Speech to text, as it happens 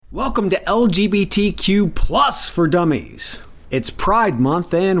Welcome to LGBTQ Plus for Dummies. It's Pride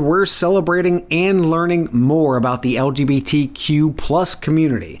Month and we're celebrating and learning more about the LGBTQ plus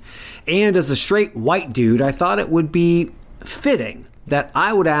community. And as a straight white dude, I thought it would be fitting that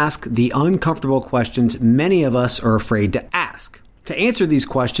I would ask the uncomfortable questions many of us are afraid to ask. To answer these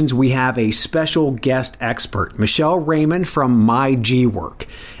questions, we have a special guest expert, Michelle Raymond from My G Work,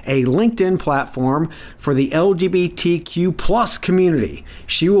 a LinkedIn platform for the LGBTQ plus community.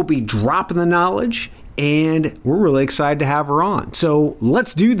 She will be dropping the knowledge, and we're really excited to have her on. So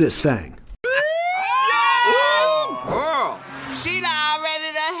let's do this thing.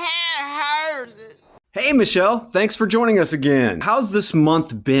 Hey, Michelle, thanks for joining us again. How's this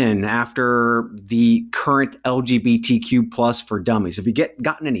month been after the current LGBTQ plus for Dummies? Have you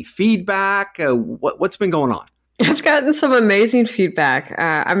gotten any feedback? What's been going on? I've gotten some amazing feedback.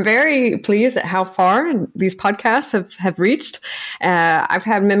 I'm very pleased at how far these podcasts have reached. I've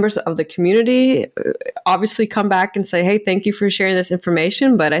had members of the community obviously come back and say, hey, thank you for sharing this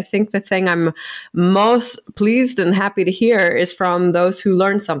information. But I think the thing I'm most pleased and happy to hear is from those who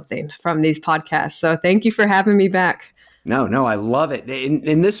learned something from these podcasts. So thank you for having me back. No, I love it.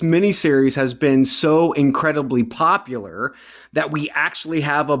 And this mini-series has been so incredibly popular that we actually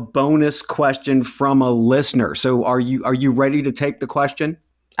have a bonus question from a listener. So are you ready to take the question?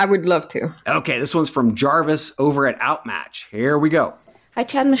 I would love to. Okay, this one's from Jarvis over at Outmatch. Here we go. Hi,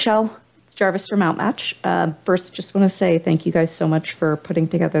 Chad and Michelle. It's Jarvis from Outmatch. First, just want to say thank you guys so much for putting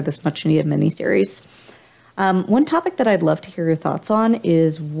together this much-needed mini-series. One topic that I'd love to hear your thoughts on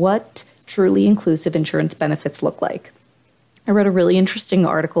is what truly inclusive insurance benefits look like. I read a really interesting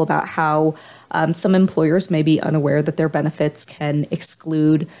article about how some employers may be unaware that their benefits can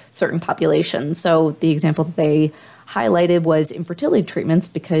exclude certain populations. So the example that they highlighted was infertility treatments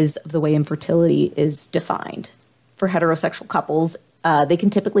because of the way infertility is defined. For heterosexual couples, they can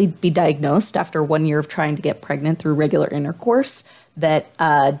typically be diagnosed after 1 year of trying to get pregnant through regular intercourse that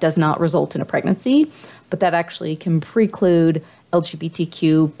does not result in a pregnancy, but that actually can preclude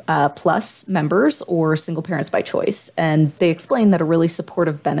LGBTQ plus members or single parents by choice. And they explain that a really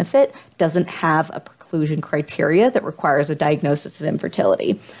supportive benefit doesn't have a preclusion criteria that requires a diagnosis of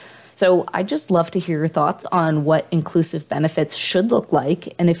infertility. So I just love to hear your thoughts on what inclusive benefits should look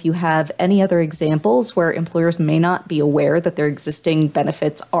like, and if you have any other examples where employers may not be aware that their existing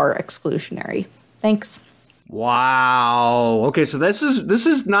benefits are exclusionary. Thanks. Wow. Okay, so this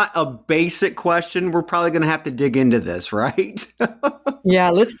is not a basic question. We're probably going to have to dig into this, right? Yeah,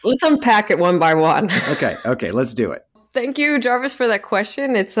 let's unpack it one by one. Okay, let's do it. Thank you, Jarvis, for that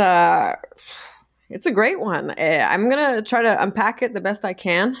question. It's a great one. I'm going to try to unpack it the best I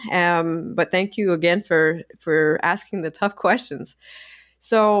can. But thank you again for asking the tough questions.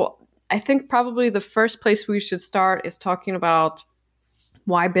 So I think probably the first place we should start is talking about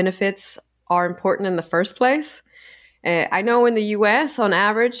why benefits are important in the first place. I know in the US, on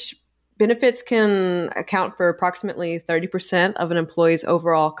average, benefits can account for approximately 30% of an employee's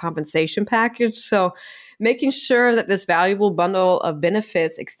overall compensation package. So making sure that this valuable bundle of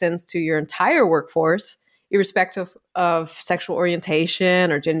benefits extends to your entire workforce, irrespective of sexual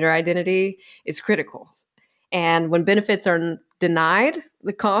orientation or gender identity, is critical. And when benefits are denied,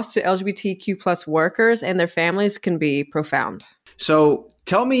 the cost to LGBTQ plus workers and their families can be profound. So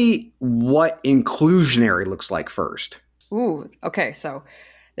tell me what inclusionary looks like first. Ooh, okay. So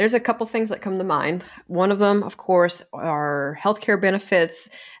there's a couple things that come to mind. One of them, of course, are healthcare benefits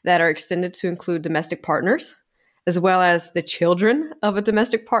that are extended to include domestic partners, as well as the children of a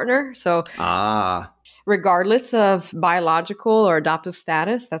domestic partner. So regardless of biological or adoptive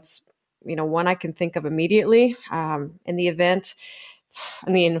status, that's one I can think of immediately. In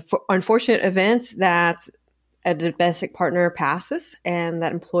the unfortunate event that a domestic partner passes and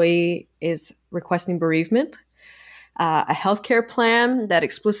that employee is requesting bereavement, a healthcare plan that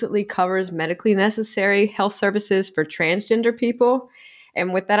explicitly covers medically necessary health services for transgender people.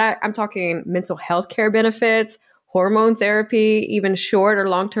 And with that, I'm talking mental health care benefits, hormone therapy, even short or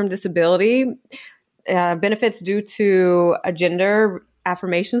long-term disability, benefits due to a gender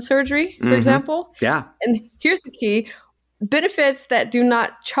affirmation surgery, for example. Yeah. And here's the key. Benefits that do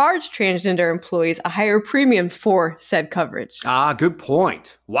not charge transgender employees a higher premium for said coverage. Good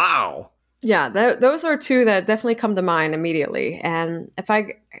point. Wow. Yeah, those are two that definitely come to mind immediately. And if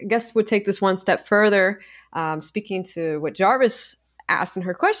I guess would take this one step further, speaking to what Jarvis asked in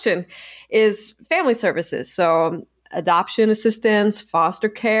her question, is family services. So adoption assistance, foster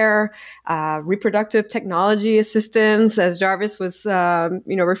care, reproductive technology assistance, as Jarvis was,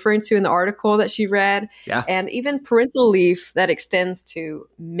 referring to in the article that she read, and even parental leave that extends to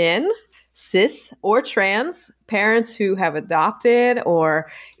men, cis or trans, parents who have adopted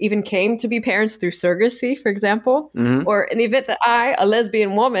or even came to be parents through surrogacy, for example, or in the event that I, a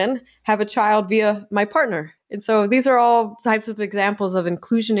lesbian woman, have a child via my partner. And so these are all types of examples of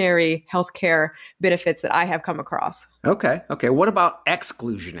inclusionary healthcare benefits that I have come across. Okay. What about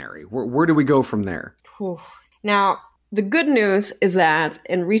exclusionary? Where do we go from there? Whew. Now, the good news is that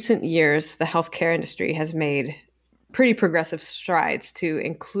in recent years, the healthcare industry has made pretty progressive strides to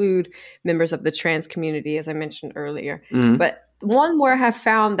include members of the trans community, as I mentioned earlier. But one where I have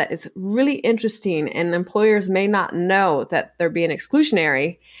found that is really interesting and employers may not know that they're being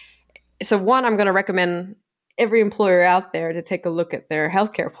exclusionary. So one, I'm going to recommend every employer out there to take a look at their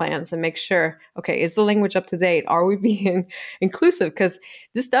healthcare plans and make sure, okay, is the language up to date? Are we being inclusive? Because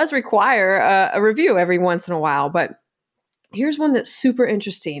this does require a review every once in a while. But here's one that's super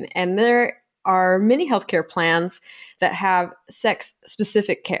interesting. And there are many healthcare plans that have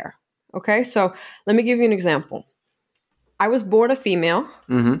sex-specific care. Okay, so let me give you an example. I was born a female.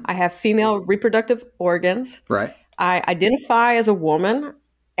 I have female reproductive organs. Right. I identify as a woman,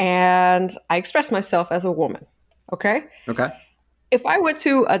 and I express myself as a woman. Okay? Okay. If I went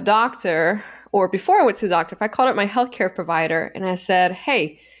to a doctor, or before I went to the doctor, if I called up my healthcare provider and I said,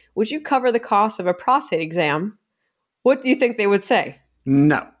 hey, would you cover the cost of a prostate exam? What do you think they would say?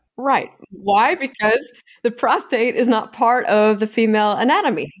 No. Right. Why? Because the prostate is not part of the female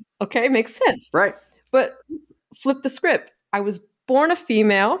anatomy. Okay, makes sense. Right. But flip the script. I was born a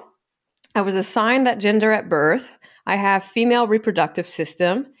female. I was assigned that gender at birth. I have female reproductive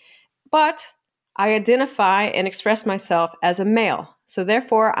system, but I identify and express myself as a male. So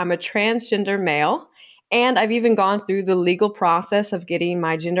therefore, I'm a transgender male. And I've even gone through the legal process of getting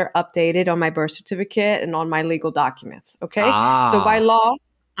my gender updated on my birth certificate and on my legal documents. Okay. So by law,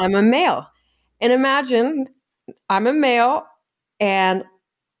 I'm a male. And imagine I'm a male and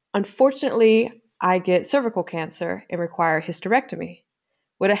unfortunately I get cervical cancer and require a hysterectomy.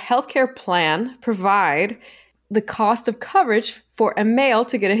 Would a healthcare plan provide the cost of coverage for a male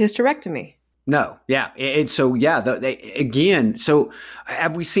to get a hysterectomy? No. Yeah. So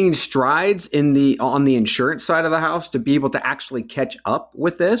have we seen strides on the insurance side of the house to be able to actually catch up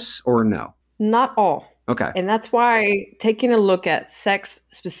with this or no? Not all. Okay. And that's why taking a look at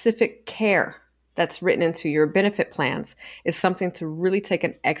sex-specific care that's written into your benefit plans is something to really take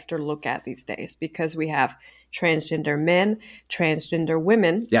an extra look at these days, because we have transgender men, transgender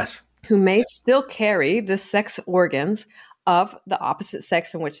women, yes, who may still carry the sex organs of the opposite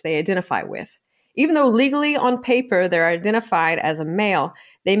sex in which they identify with. Even though legally on paper they're identified as a male,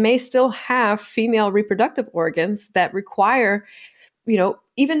 they may still have female reproductive organs that require,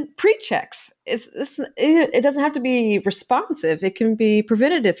 even pre-checks. It doesn't have to be responsive. It can be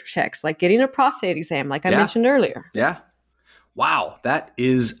preventative checks, like getting a prostate exam, like I mentioned earlier. Yeah. Wow, that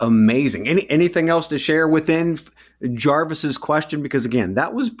is amazing. Anything else to share within Jarvis's question? Because again,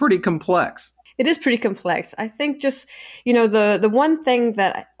 that was pretty complex. It is pretty complex. I think just, the one thing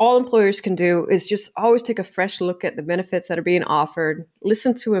that all employers can do is just always take a fresh look at the benefits that are being offered,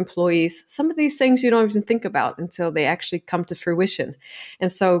 listen to employees. Some of these things you don't even think about until they actually come to fruition.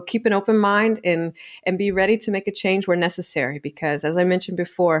 And so keep an open mind and be ready to make a change where necessary, because as I mentioned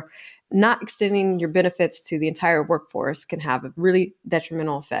before, not extending your benefits to the entire workforce can have a really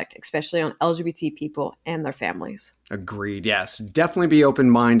detrimental effect, especially on LGBT people and their families. Agreed. Yes. Definitely be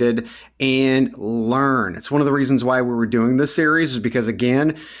open-minded and learn. It's one of the reasons why we were doing this series, is because,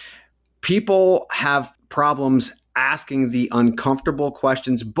 again, people have problems asking the uncomfortable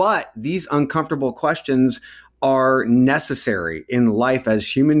questions, but these uncomfortable questions are necessary in life as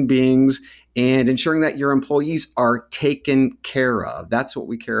human beings, and ensuring that your employees are taken care of. That's what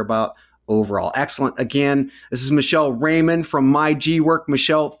we care about overall. Excellent. Again, this is Michelle Raymond from My G Work.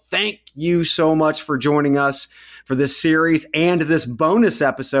 Michelle, thank you so much for joining us for this series and this bonus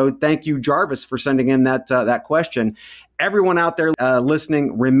episode. Thank you, Jarvis, for sending in that question. Everyone out there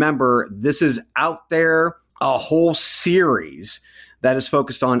listening, remember, this is out there, a whole series that is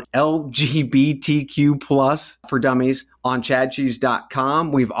focused on LGBTQ plus for dummies on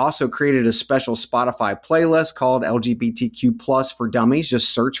chadcheese.com. We've also created a special Spotify playlist called LGBTQ plus for dummies.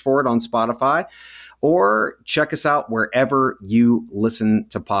 Just search for it on Spotify or check us out wherever you listen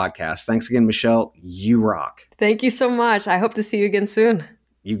to podcasts. Thanks again, Michelle. You rock. Thank you so much. I hope to see you again soon.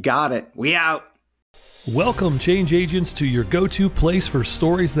 You got it. We out. Welcome, change agents, to your go-to place for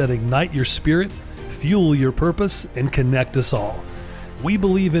stories that ignite your spirit, fuel your purpose, and connect us all. We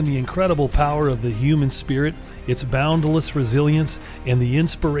believe in the incredible power of the human spirit, its boundless resilience, and the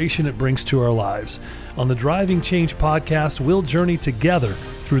inspiration it brings to our lives. On the Driving Change podcast, we'll journey together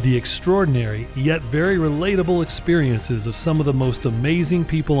through the extraordinary yet very relatable experiences of some of the most amazing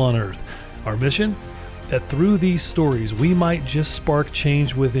people on earth, Our mission? That through these stories, we might just spark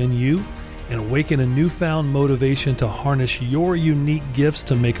change within you and awaken a newfound motivation to harness your unique gifts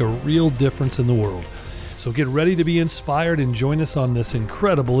to make a real difference in the world. So get ready to be inspired and join us on this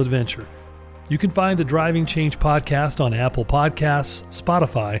incredible adventure. You can find the Driving Change podcast on Apple Podcasts,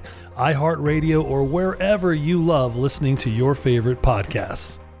 Spotify, iHeartRadio, or wherever you love listening to your favorite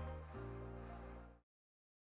podcasts.